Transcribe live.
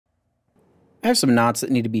I have some knots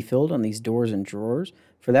that need to be filled on these doors and drawers.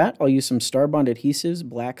 For that, I'll use some Starbond Adhesives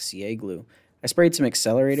Black CA glue. I sprayed some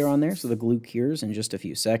accelerator on there so the glue cures in just a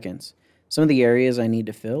few seconds. Some of the areas I need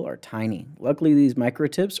to fill are tiny. Luckily, these micro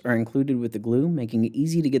tips are included with the glue, making it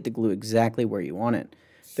easy to get the glue exactly where you want it.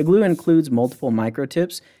 The glue includes multiple micro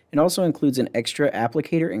tips and also includes an extra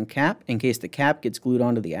applicator and cap in case the cap gets glued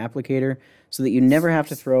onto the applicator so that you never have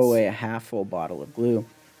to throw away a half full bottle of glue.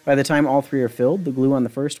 By the time all three are filled, the glue on the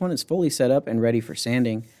first one is fully set up and ready for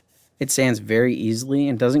sanding. It sands very easily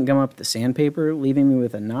and doesn't gum up the sandpaper, leaving me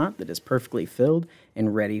with a knot that is perfectly filled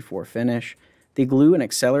and ready for finish. The glue and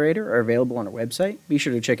accelerator are available on our website. Be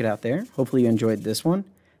sure to check it out there. Hopefully you enjoyed this one.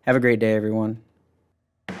 Have a great day, everyone.